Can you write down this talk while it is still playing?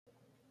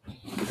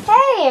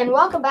Hi, and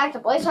welcome back to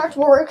Blaze Hearts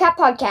Warrior Cat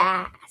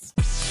Podcast.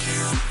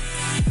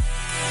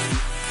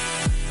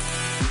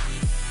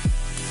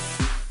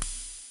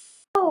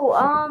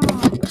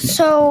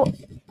 So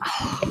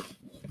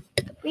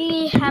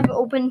we have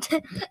opened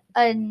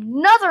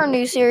another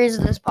new series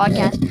of this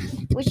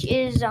podcast, which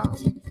is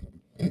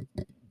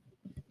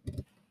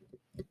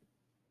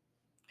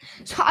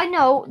So I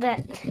know that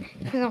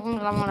I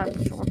want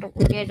to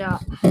get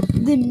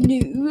the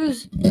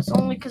news. It's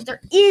only because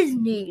there is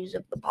news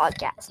of the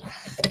podcast.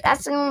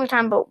 That's the only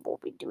time we'll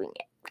be doing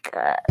it.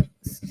 Because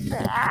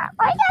I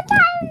got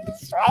time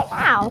right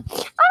now. I don't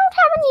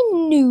have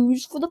any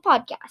news for the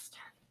podcast.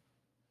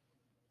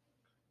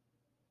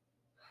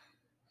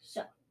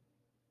 So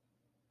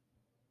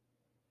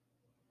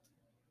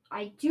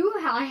I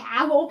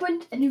have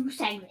opened a new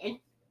segment.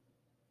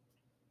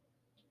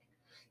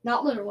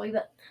 Not literally,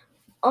 but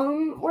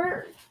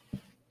we're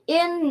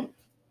in.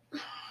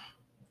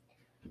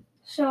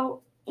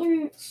 So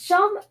in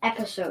some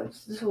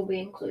episodes, this will be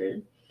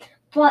included,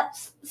 but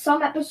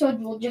some episodes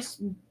will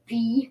just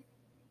be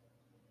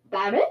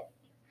about it.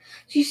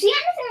 So you see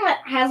anything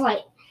that has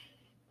like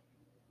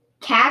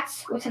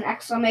cats with an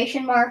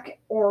exclamation mark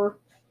or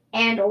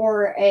a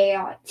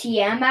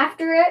TM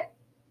after it,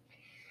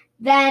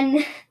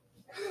 then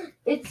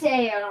it's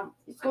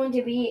going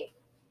to be,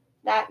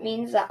 that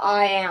means that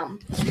I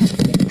am.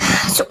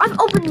 So I've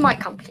opened my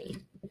company,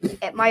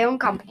 at my own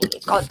company.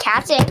 It's called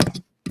Cats Inc.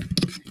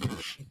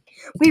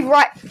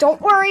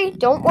 Don't worry.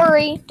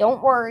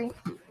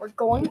 We're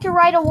going to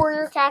write a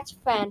Warrior Cats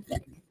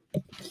fanfic.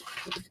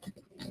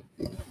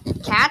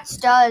 Cats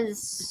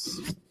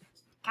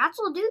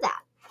will do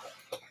that.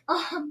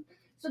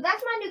 So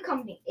that's my new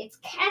company. It's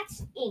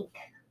Cats Inc.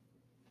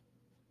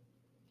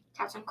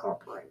 Cats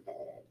Incorporated.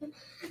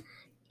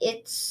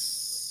 It'll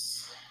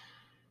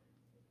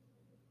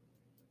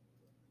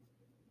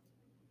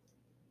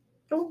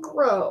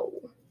grow.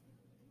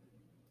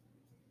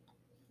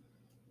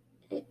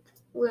 It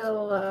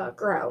will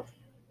grow.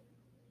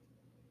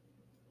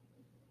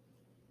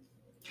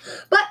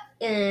 But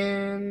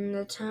in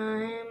the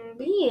time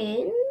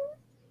being,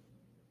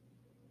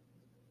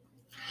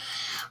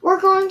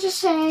 we're going to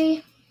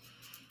say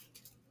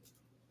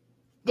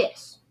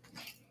this.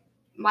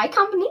 My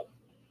company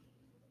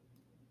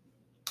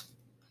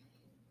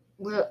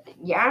will,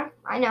 yeah,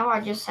 I know,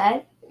 I just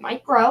said it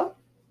might grow.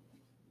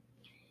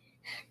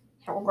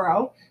 It'll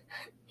grow.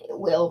 It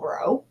will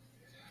grow.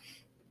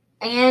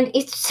 And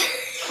it's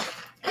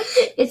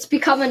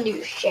become a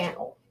news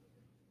channel.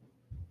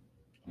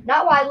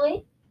 Not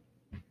widely,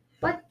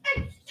 but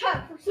it's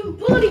time for some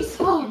bloody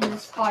songs in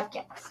this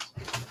podcast.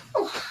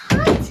 Oh,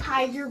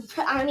 hi,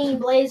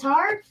 Blaze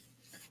Heart.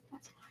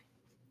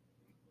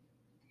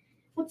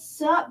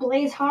 What's up,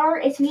 Blaze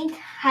Heart? It's me,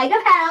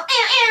 Tiger Pal.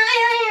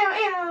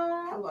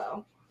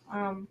 Hello.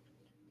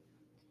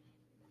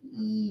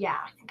 Yeah,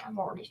 I think I've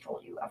already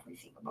told you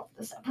everything about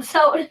this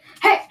episode.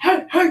 Hey,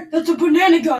 that's a banana gun.